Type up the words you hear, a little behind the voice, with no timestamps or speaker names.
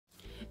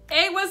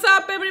Hey, what's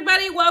up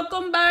everybody?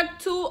 Welcome back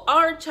to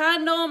our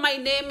channel. My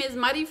name is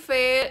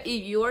Marife.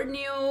 If you are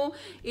new,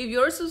 if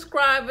you're a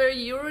subscriber,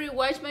 you already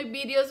watch my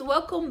videos,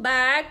 welcome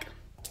back.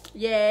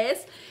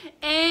 Yes,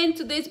 and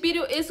today's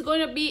video is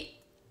going to be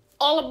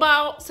all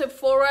about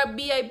Sephora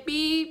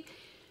VIP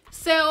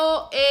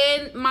sale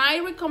and my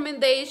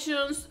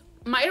recommendations.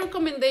 My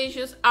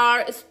recommendations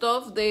are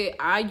stuff that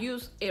I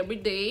use every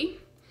day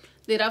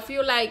that I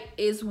feel like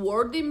is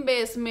worth the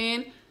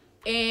investment,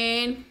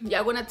 and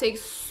you're gonna take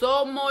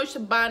so much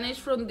advantage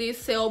from this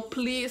sale.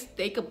 Please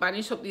take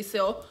advantage of this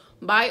sale.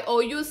 Buy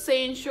all your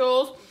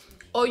essentials,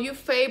 all your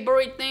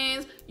favorite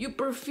things, your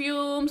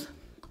perfumes,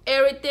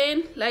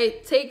 everything.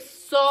 Like, take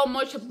so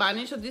much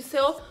advantage of this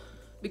sale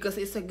because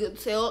it's a good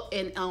sale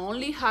and it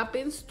only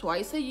happens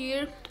twice a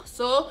year.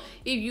 So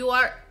if you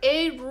are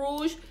a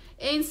Rouge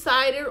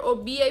insider or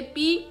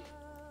VIP,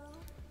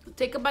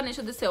 take advantage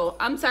of the sale.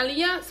 I'm telling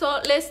you. So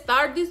let's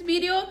start this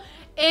video,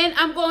 and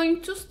I'm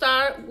going to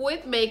start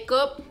with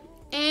makeup.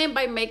 And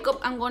by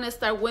makeup, I'm going to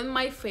start with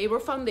my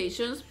favorite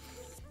foundations.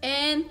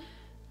 And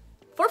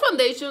for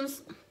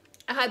foundations,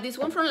 I had this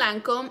one from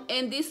Lancome,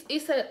 and this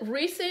is a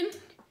recent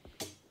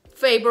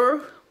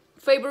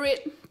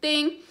favorite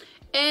thing.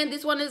 And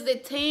this one is the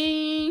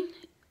Tan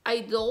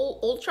Idol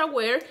Ultra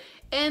Wear,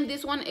 and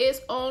this one is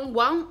on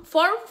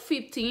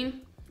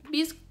 415.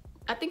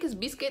 I think it's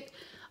Biscuit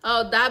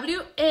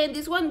W, and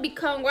this one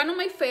become one of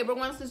my favorite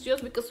ones. It's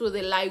just because of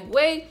the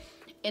lightweight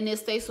and it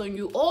stays on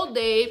you all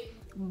day.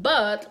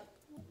 But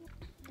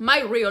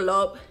my real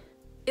love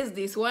is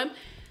this one.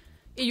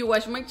 If you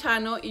watch my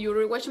channel, if you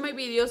rewatch my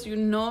videos, you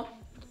know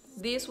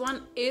this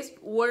one is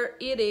where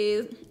it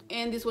is.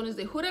 And this one is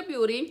the Huda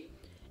Beauty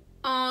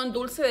on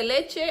Dulce de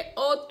Leche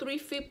or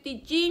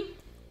 350G.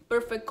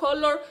 Perfect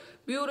color,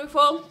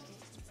 beautiful,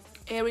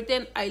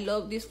 everything. I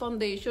love this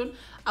foundation.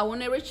 I will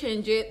never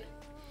change it,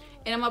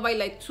 and I'm gonna buy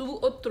like 2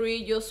 or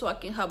 3 just so I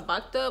can have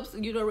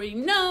backups. You already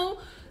know,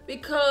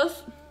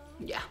 because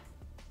yeah,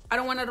 I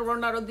don't want to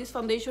run out of this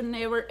foundation,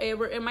 never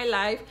ever in my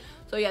life.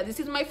 So yeah, this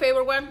is my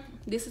favorite one.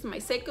 This is my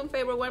second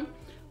favorite one,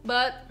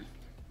 but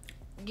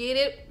get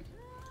it,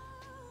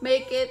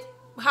 make it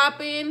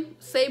happen,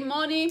 save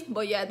money.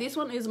 But yeah, this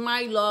one is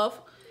my love,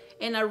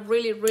 and I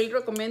really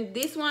recommend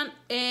this one.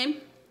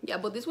 And yeah,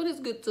 but this one is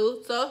good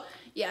too. So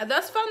yeah,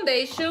 that's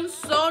foundation.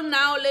 So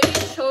now let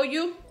me show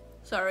you,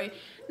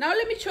 now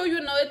let me show you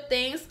another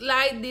things,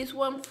 like this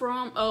one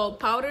from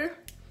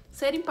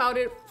setting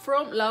powder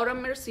from Laura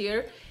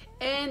Mercier,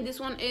 and this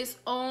one is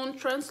on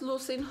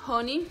translucent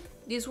honey.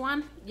 This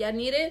one, you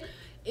need it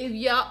if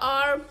you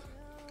are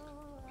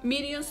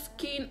medium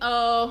skin,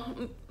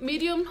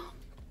 medium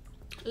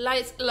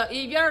light,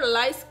 if you're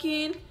light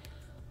skin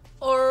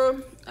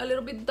or a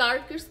little bit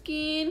darker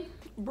skin,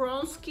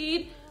 brown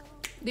skin.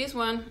 This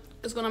one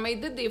is gonna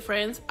make the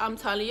difference. I'm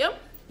telling you,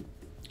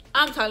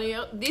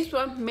 this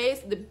one makes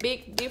the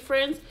big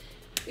difference,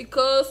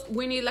 because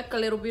we need like a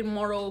little bit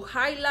more of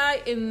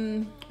highlight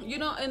in, you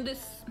know, in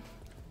this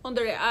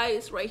under the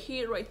eyes, right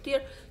here, right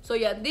there. So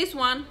yeah, this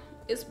one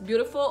is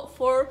beautiful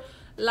for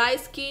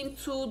light skin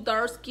to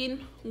dark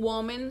skin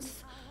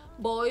women's,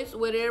 boys,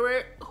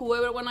 whatever,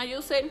 whoever wanna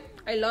use it.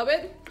 I love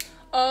it.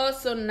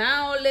 So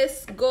now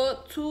let's go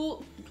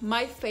to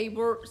my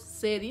favorite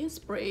setting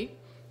spray,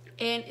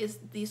 and it's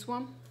this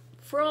one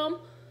from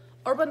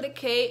Urban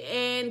Decay,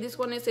 and this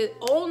one is an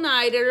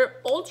all-nighter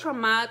ultra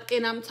matte.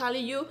 And I'm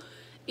telling you,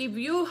 if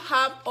you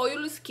have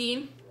oily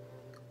skin,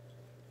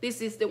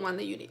 this is the one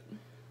that you need.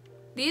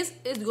 This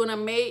is gonna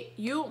make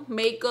you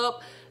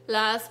makeup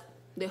last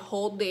the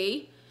whole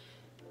day.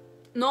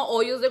 No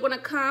oils are gonna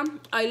come.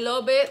 I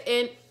love it,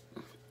 and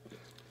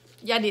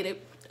you need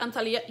it. I'm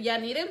telling you, you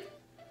need it.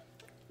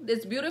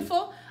 It's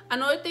beautiful.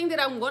 Another thing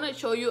that I'm gonna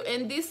show you,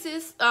 and this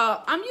is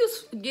I'm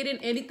just getting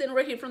anything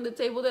right here from the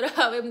table that I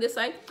have on the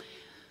side.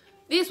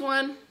 This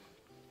one,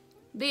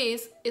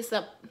 this is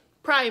a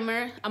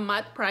primer, a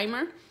matte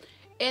primer,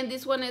 and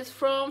this one is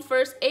from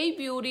First Aid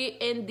Beauty,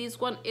 and this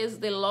one is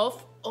the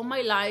love of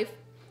my life.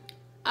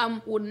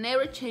 Would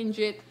never change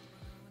it.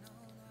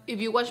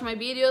 If you watch my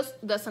videos,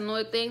 that's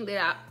another thing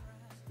that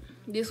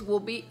this will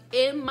be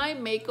in my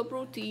makeup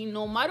routine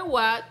no matter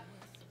what.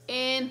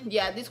 And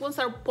yeah, these ones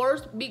are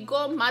Pores Big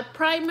Gold Matte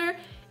Primer,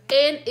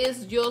 and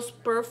it's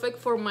just perfect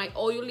for my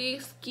oily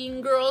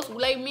skin girls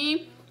like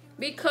me,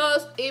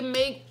 because it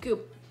makes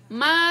you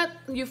matte.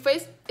 Your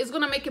face is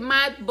gonna make it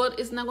matte, but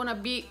it's not gonna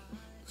be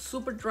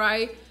super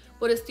dry,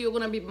 but it's still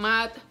gonna be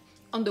matte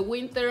on the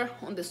winter,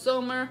 on the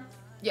summer.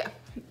 Yeah,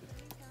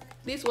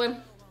 this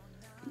one,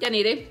 you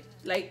need it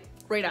like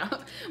right now.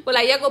 But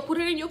like, yeah, go put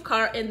it in your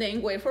car and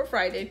then wait for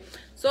Friday.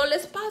 So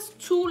let's pass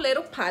 2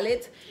 little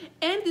palettes,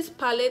 and this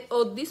palette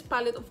of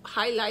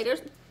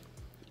highlighters,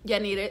 you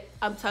need it.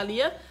 I'm telling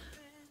you,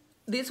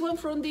 this one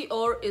from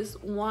Dior is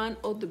one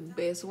of the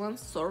best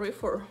ones. Sorry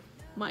for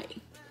my,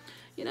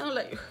 you know,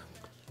 like,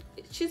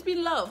 she's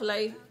been loved,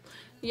 like,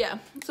 yeah.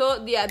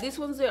 So yeah, these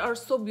ones, they are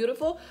so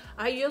beautiful.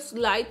 I just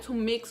like to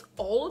mix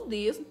all of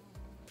these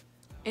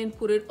and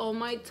put it on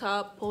my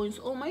top points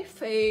on my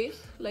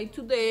face, like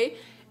today,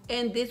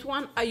 And this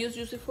one I just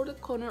use it for the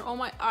corner of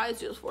my eyes,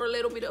 just for a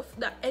little bit of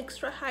that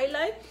extra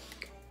highlight.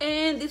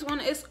 And this one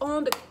is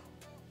on the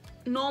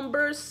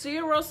number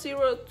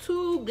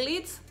 002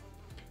 Glitz,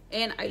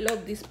 and I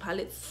love this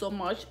palette so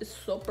much. It's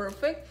so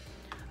perfect.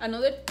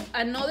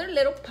 Another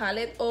little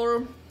palette,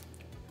 or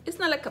it's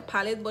not like a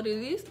palette, but it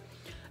is.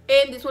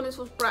 And this one is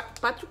for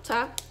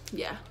Patricia.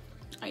 Yeah,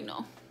 I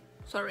know,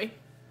 sorry,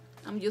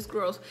 I'm just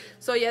gross.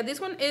 So yeah,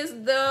 this one is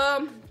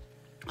the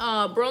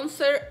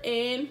bronzer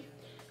and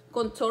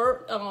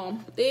contour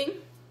thing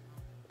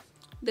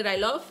that I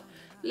love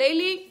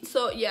lately.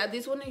 So yeah,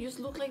 this one just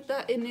looks like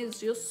that, and it's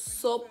just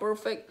so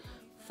perfect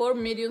for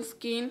medium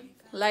skin,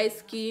 light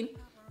skin,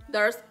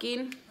 dark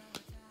skin.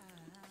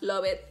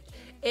 Love it.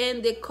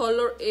 And the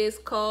color is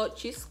called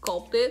Cheese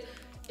Sculpted,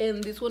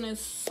 and this one is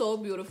so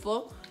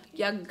beautiful.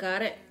 You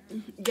got it.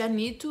 You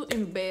need to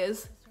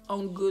invest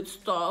on good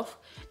stuff,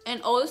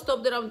 and all the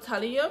stuff that I'm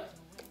telling you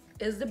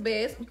is the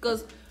best,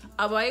 because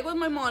I buy it with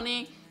my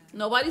money.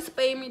 Nobody's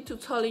paying me to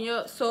telling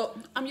you, so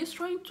I'm just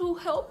trying to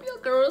help you,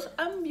 girls.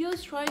 I'm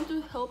just trying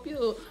to help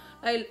you.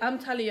 I'm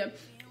telling you.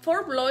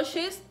 For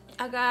blushes,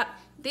 I got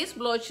these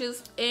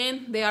blushes,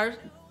 and they are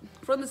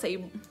from the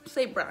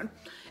same brand.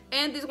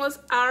 And these ones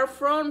are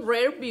from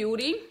Rare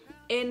Beauty,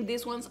 and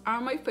these ones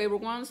are my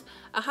favorite ones.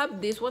 I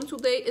have this one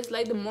today. It's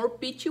like the more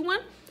peachy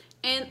one,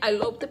 and I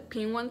love the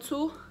pink one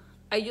too.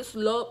 I just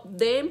love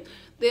them.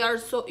 They are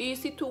so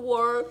easy to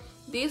wear.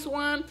 This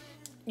one,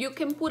 you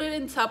can put it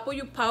in top of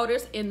your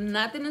powders and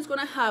nothing is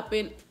gonna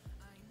happen.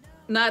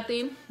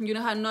 Nothing. You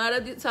know, not a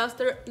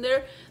disaster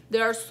there.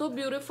 They are so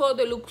beautiful.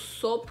 They look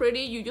so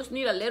pretty. You just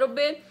need a little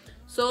bit.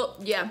 So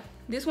yeah,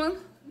 this one,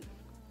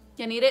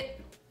 you need it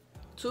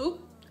too.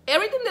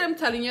 Everything that I'm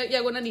telling you,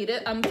 you're gonna need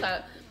it. I'm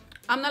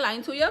not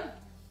lying to you.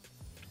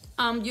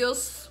 I'm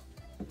just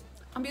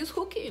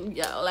hooking.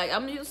 Yeah, like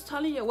I'm just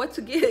telling you what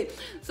to get.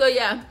 So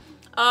yeah,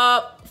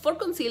 for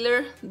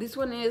concealer, this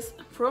one is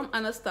from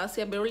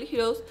Anastasia Beverly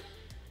Hills.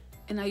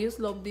 And I just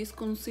love this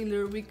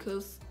concealer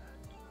because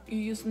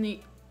you just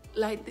need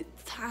like the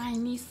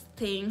tiniest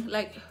thing,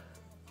 like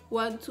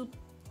 1 to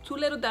 2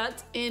 little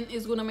dots, and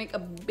it's gonna make a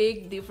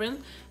big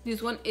difference.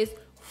 This one is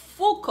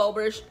full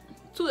coverage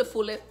to the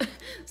fullest.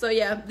 So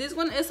yeah, this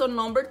one is a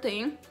number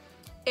 10,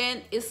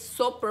 and it's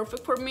so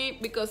perfect for me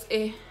because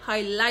it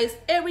highlights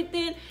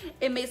everything.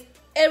 It makes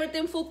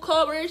everything full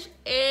coverage,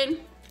 and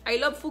I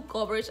love full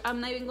coverage. I'm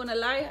not even gonna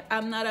lie,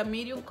 I'm not a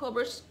medium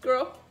coverage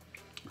girl,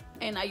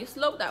 and I just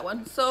love that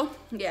one. So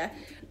yeah,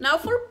 now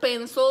for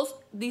pencils,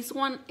 this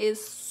one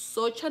is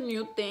such a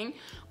new thing,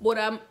 but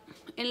I'm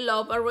in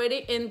love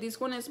already. And this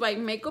one is by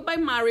Makeup by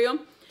Mario,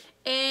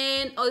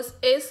 and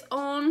it's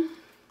on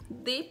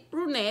Deep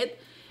Brunette,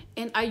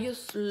 and I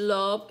just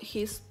love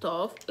his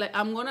stuff. Like,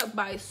 I'm gonna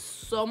buy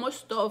so much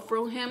stuff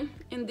from him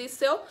in this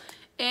sale,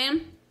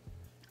 and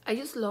I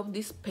just love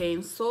this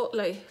pencil.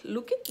 Like,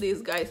 look at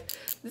this, guys.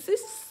 This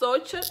is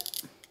such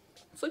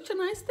a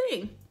nice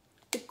thing.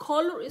 The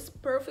color is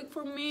perfect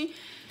for me,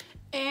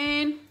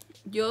 and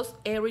just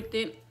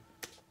everything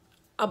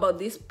about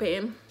this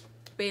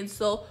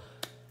pencil,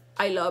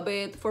 I love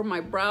it. For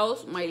my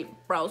brows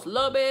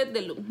love it.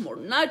 They look more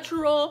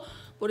natural,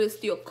 but it's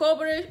still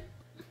covered.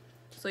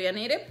 So you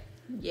need it?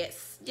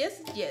 Yes, yes,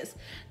 yes.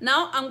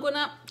 Now I'm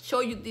gonna show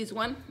you this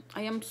one.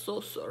 I am so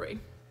sorry.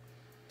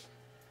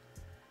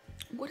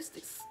 What is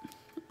this?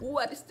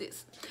 What is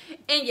this?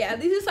 And yeah,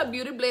 this is a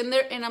beauty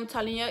blender, and I'm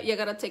telling you, you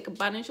gotta take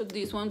advantage of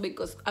this one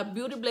because a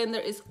beauty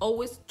blender is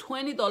always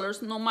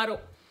 $20, no matter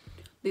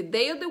the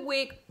day of the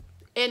week,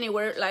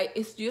 anywhere. Like,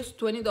 it's just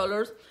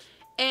 $20.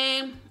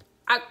 And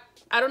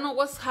I don't know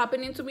what's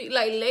happening to me.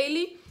 Like,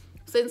 lately,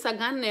 since I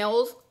got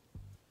nails,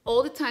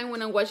 all the time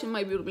when I'm washing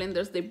my beauty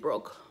blenders, they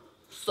broke.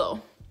 So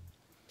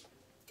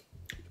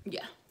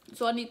yeah,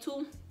 so I need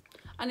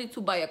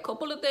to buy a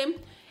couple of them,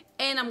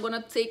 and I'm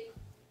gonna take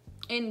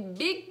in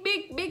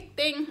big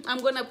thing. I'm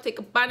gonna take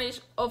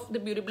advantage of the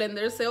beauty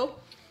blender sale,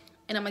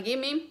 and I'm gonna give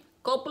me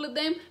a couple of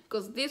them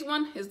because this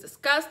one is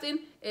disgusting.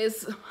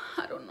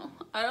 I don't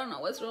know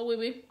what's wrong with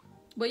me,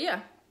 but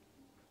yeah,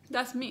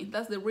 that's me.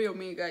 That's the real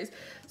me, guys.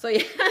 So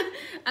yeah,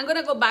 I'm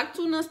gonna go back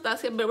to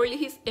Anastasia Beverly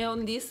Hills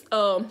on this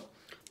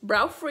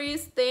brow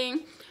freeze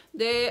thing.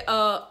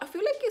 I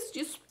feel like it's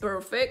just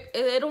perfect.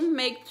 They don't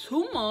make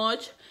too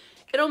much.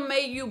 It don't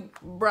make your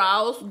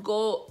brows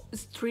go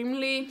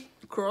extremely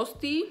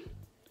crusty,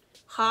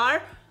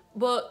 hard,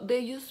 but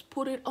they just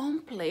put it on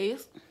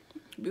place.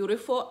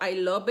 Beautiful. I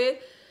love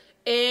it,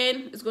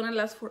 and it's gonna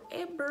last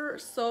forever.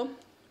 So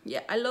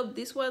yeah, I love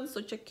this one.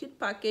 Such a cute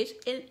package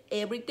and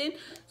everything.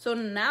 So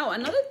now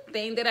another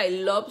thing that I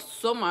love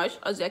so much,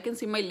 as you can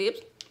see my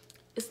lips,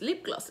 is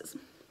lip glosses,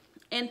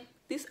 and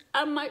these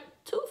are my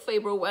 2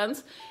 favorite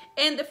ones.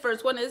 And the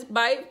first one is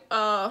by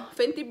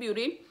Fenty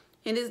Beauty,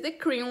 and it's the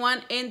cream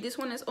one, and this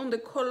one is on the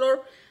color,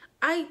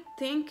 I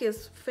think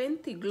it's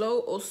Fenty Glow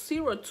or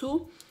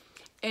 02,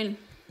 and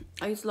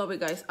I just love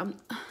it, guys.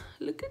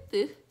 Look at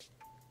this.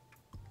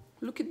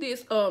 Look at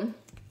this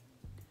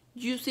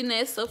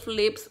juiciness of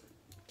lips.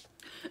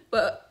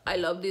 But I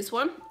love this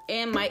one.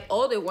 And my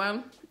other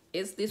one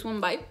is this one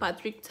by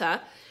Patrick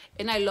Ta,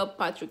 and I love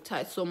Patrick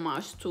Ta so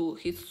much too.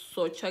 He's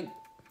such a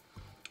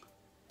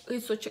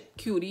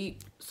cutie,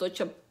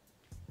 such a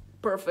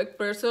perfect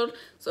person.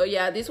 So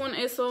yeah, this one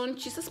is on.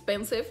 She's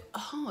expensive.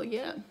 Oh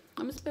yeah,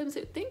 I'm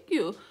expensive. Thank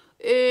you.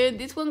 And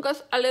this one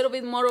got a little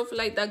bit more of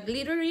like that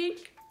glittery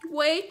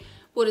way,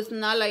 but it's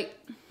not like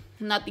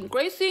nothing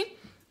crazy.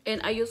 And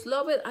I just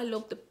love it. I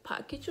love the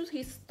package of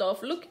his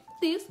stuff. Look at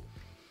this.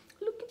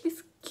 Look at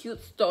this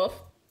cute stuff.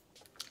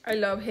 I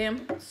love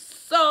him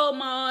so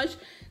much.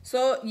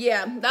 So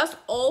yeah, that's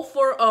all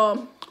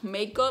for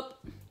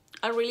makeup.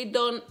 I really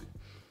don't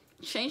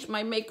change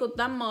my makeup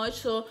that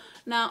much. So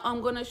now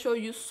I'm gonna show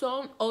you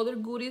some other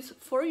goodies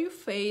for your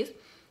face,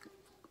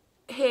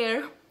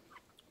 hair,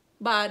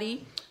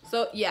 body.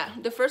 So yeah,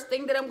 the first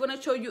thing that I'm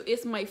gonna show you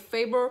is my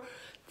favorite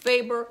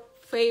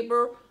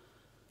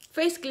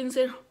face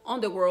cleanser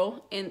on the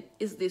world, and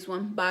it's this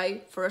one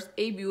by First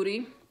Aid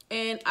Beauty.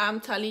 And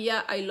I'm telling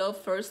ya, I love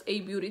First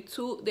Aid Beauty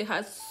too. They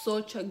have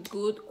such a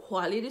good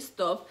quality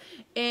stuff.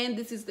 And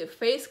this is the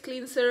face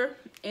cleanser,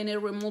 and it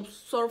removes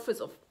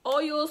surface of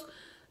oils,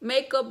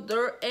 makeup,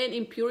 dirt, and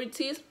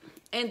impurities.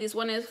 And this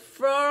one is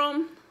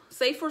from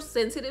Safe for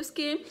Sensitive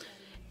Skin.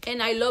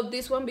 And I love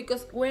this one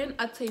because when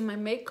I take my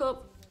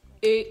makeup,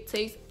 it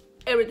takes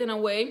everything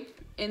away.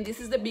 And this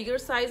is the bigger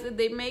size that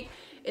they make.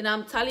 And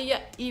I'm telling you,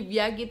 if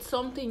you get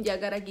something, you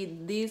gotta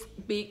get this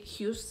big,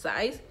 huge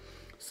size.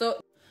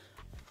 So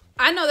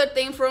another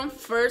thing from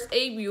First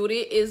Aid Beauty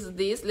is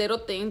this little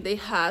thing that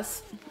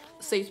has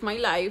saved my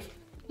life.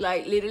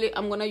 Like literally,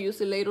 I'm gonna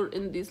use it later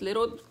in these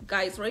little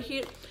guys right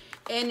here.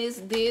 And it's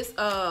this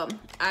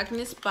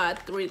acne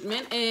spot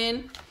treatment,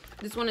 and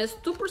this one is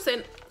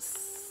 2%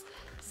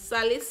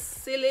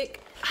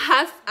 salicylic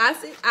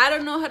acid. I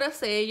don't know how to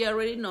say it, you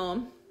already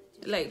know,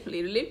 like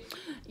literally.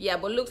 Yeah,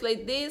 but looks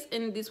like this.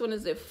 And this one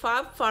is the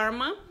Fab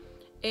Pharma,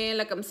 and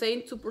like I'm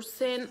saying,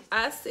 2%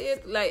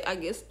 acid, like I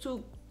guess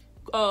to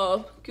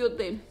kill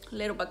the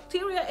little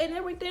bacteria and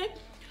everything.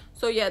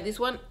 So yeah, this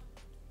one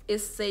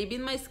is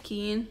saving my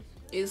skin.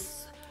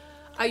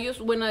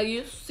 When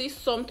I see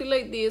something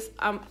like this,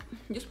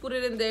 just put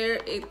it in there.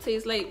 It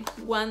takes like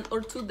 1 or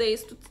 2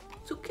 days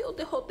to kill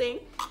the whole thing.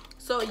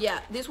 So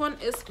yeah, this one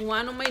is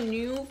one of my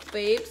new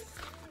faves.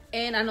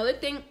 And another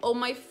thing on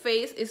my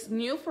face is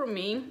new for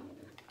me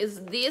is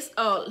this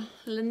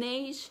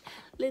Laneige.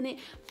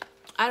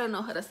 I don't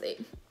know how to say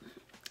it.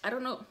 I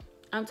don't know.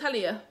 I'm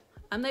telling you,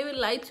 I'm not even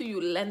lying to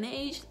you.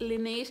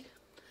 Laneige,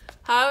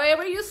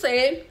 however you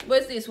say it.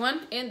 What's this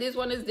one? And this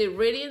one is the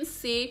Radiant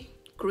C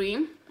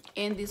cream.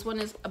 And this one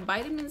is a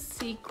vitamin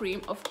C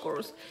cream, of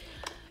course.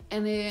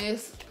 And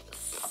it's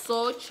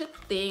such a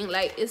thing,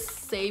 like it's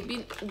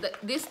saving,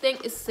 this thing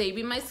is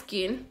saving my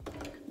skin.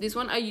 This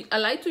one, I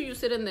like to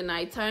use it in the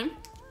nighttime.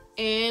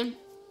 And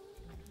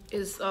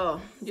it's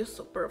just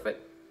so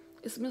perfect.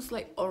 It smells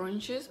like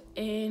oranges.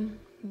 And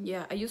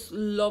yeah, I just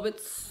love it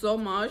so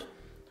much.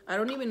 I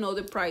don't even know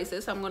the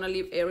prices. I'm gonna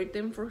leave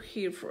everything for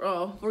here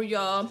for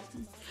y'all.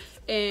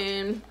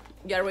 And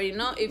you already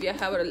know, if you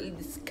have a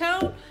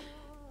discount,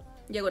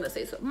 you're gonna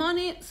save some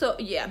money. So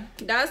yeah,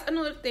 that's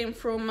another thing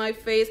from my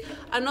face.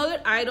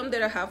 Another item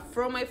that I have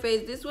from my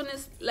face, this one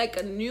is like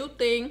a new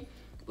thing,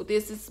 but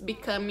this is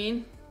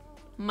becoming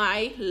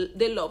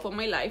the love of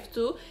my life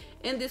too.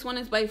 And this one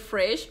is by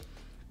Fresh,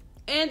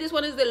 and this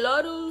one is the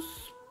Lotus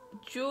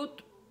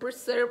Jute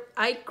Preserve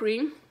Eye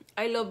Cream.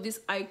 I love this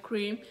eye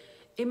cream.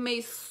 It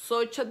makes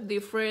such a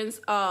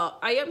difference.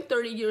 I am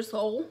 30 years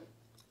old,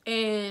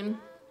 and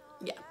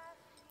yeah,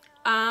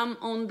 I'm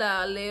on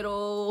the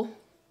little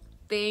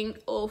thing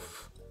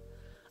of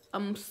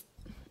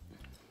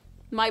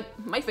my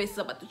face is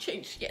about to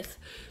change. Yes,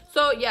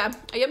 so yeah,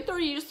 I am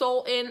 30 years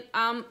old, and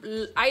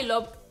I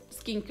love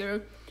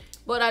skincare,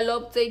 but I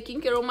love taking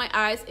care of my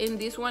eyes, and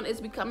this one is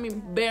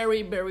becoming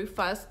very, very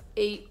fast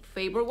a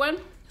favorite one.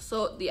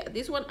 So yeah,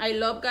 this one I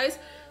love, guys,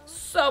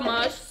 so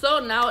much. So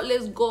now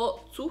let's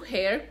go to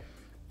hair,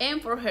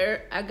 and for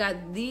hair I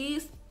got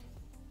this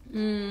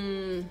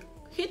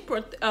heat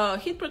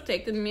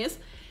protecting mist.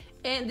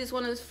 And this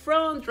one is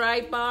from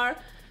Dry Bar,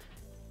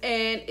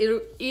 and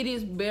it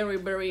is very,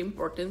 very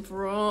important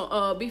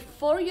for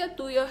before you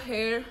do your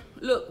hair.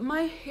 Look,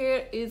 my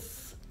hair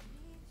is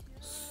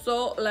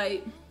so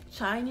like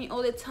shiny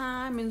all the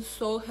time and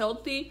so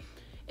healthy,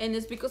 and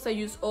it's because I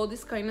use all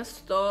this kind of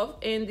stuff.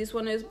 And this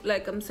one is,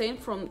 like I'm saying,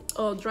 from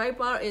Dry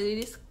Bar, and it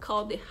is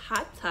called the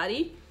Hot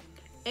Toddy,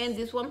 and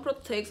this one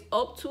protects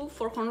up to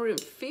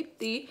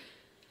 450.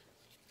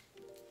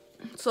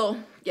 So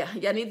yeah,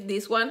 you need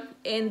this one.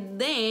 And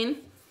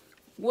then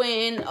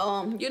when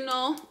you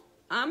know,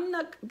 I'm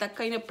not that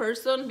kind of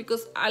person,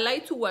 because I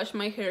like to wash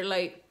my hair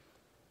like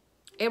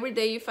every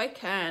day if I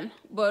can.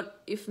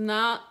 But if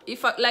not,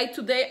 like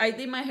today, I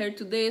did my hair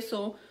today,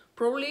 so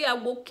probably I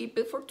will keep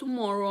it for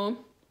tomorrow,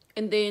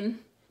 and then,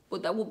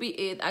 but that will be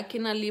it. I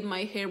cannot leave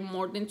my hair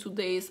more than 2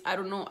 days. I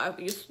don't know, I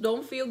just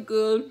don't feel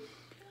good.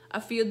 I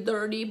feel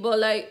dirty. But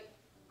like,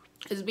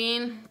 it's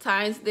been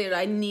times that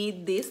I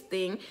need this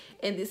thing,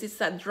 and this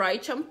is a dry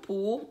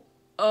shampoo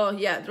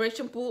yeah, dry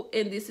shampoo,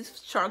 and this is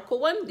charcoal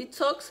one,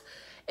 detox,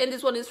 and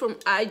this one is from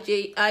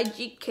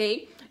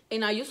IGK,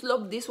 and I just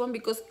love this one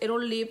because it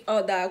don't leave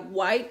that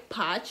white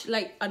patch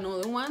like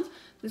another ones.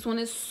 This one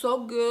is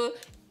so good.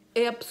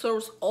 It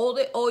absorbs all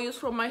the oils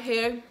from my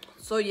hair.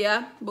 So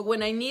yeah, but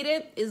when I need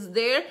it, it's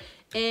there,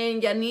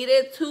 and you need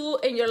it too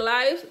in your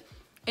life.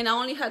 And I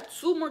only had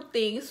 2 more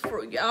things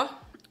for y'all,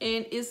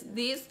 and it's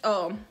this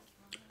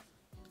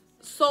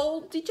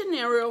Sol de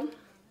Janeiro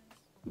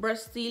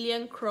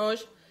Brazilian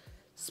Crush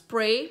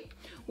spray,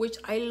 which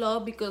I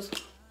love because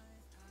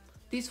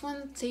this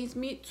one takes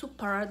me to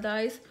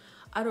paradise.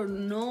 I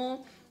don't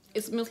know,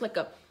 it smells like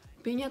a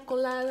pina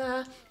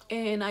colada,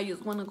 and I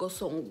just want to go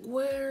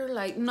somewhere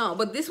like, no,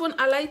 but this one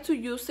I like to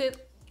use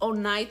it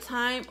on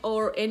nighttime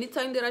or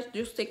anytime that I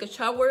just take a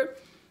shower.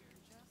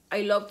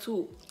 I love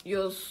to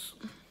just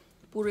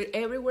put it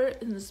everywhere,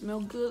 and it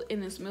smells good,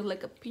 and it smells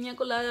like a pina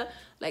colada,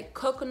 like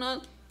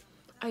coconut.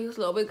 I just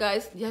love it,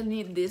 guys. You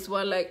need this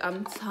one. Like,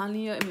 I'm telling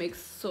you, it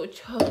makes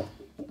such a,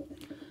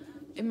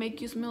 it makes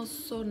you smell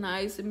so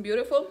nice and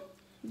beautiful.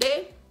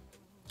 Then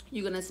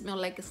you're gonna smell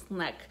like a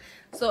snack.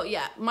 So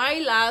yeah,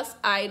 my last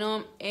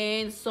item,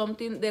 and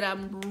something that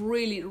I'm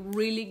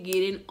really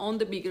getting on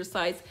the bigger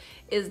size,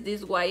 is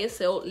this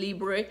YSL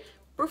Libre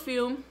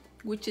perfume,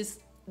 which is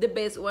the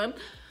best one.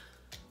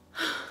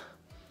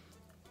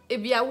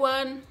 If you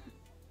want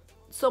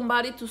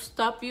somebody to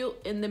stop you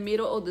in the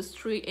middle of the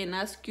street and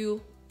ask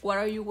you, what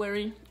are you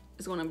wearing?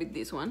 It's gonna be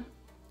this one.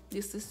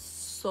 This is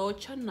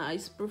such a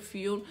nice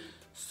perfume,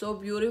 so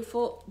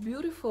beautiful,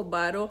 beautiful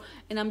bottle.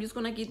 And I'm just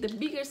gonna get the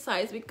bigger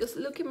size because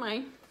look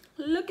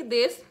at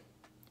this,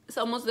 it's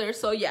almost there.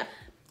 So yeah,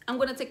 I'm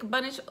gonna take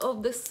advantage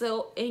of the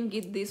sale and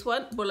get this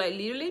one. But like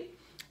literally,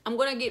 I'm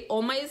gonna get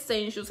all my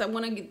essentials. I'm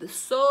gonna get the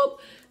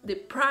soap, the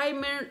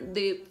primer,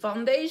 the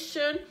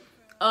foundation,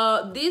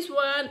 this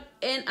one,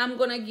 and I'm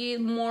gonna get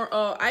more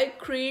eye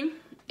cream.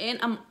 And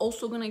I'm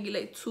also gonna get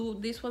like 2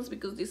 these ones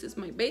because this is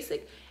my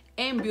basic,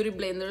 and beauty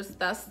blenders.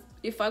 That's,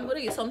 if I'm gonna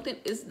get something,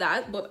 is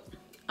that, but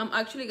I'm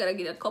actually gonna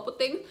get a couple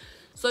things.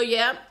 So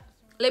yeah,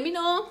 let me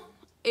know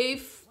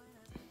if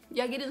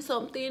you're getting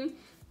something.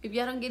 If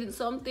you're not getting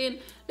something,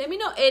 let me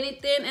know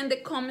anything in the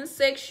comment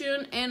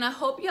section. And I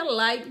hope you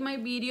liked my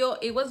video.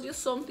 It was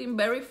just something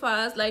very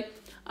fast. Like,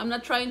 I'm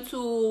not trying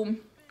to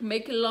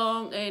make it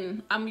long,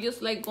 and I'm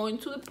just like going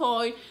to the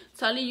point,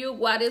 telling you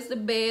what is the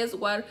best,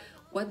 what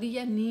do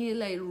you need,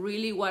 like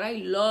really what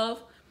I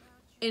love.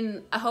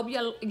 And I hope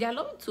y'all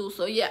love it too.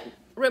 So yeah,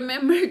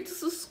 remember to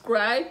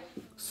subscribe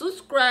to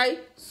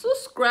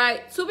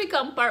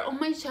become part of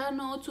my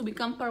channel, to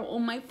become part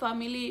of my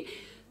family,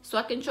 so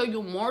I can show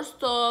you more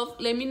stuff.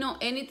 Let me know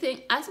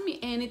anything, ask me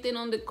anything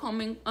on the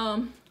comment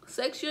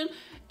section,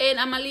 and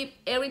I'm gonna leave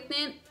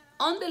everything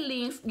on the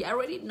links. You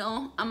already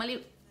know I'm gonna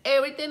leave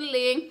everything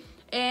linked.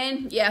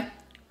 And yeah,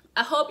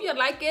 I hope you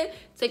like it.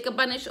 Take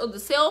advantage of the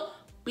sale.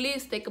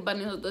 Please take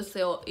advantage of the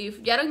sale. If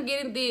you're not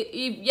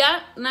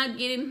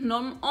getting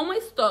all my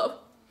stuff,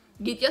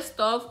 get your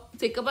stuff.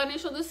 Take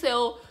advantage of the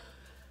sale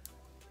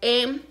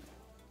and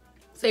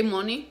save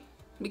money,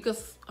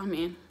 because I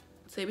mean,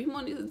 saving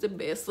money is the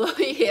best. So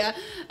yeah,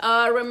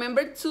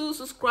 remember to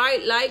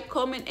subscribe, like,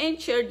 comment, and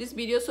share this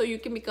video so you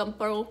can become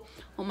part of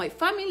my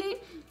family.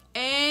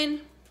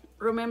 And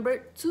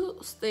remember to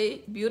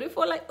stay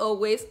beautiful like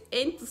always,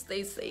 and to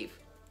stay safe.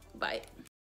 Bye.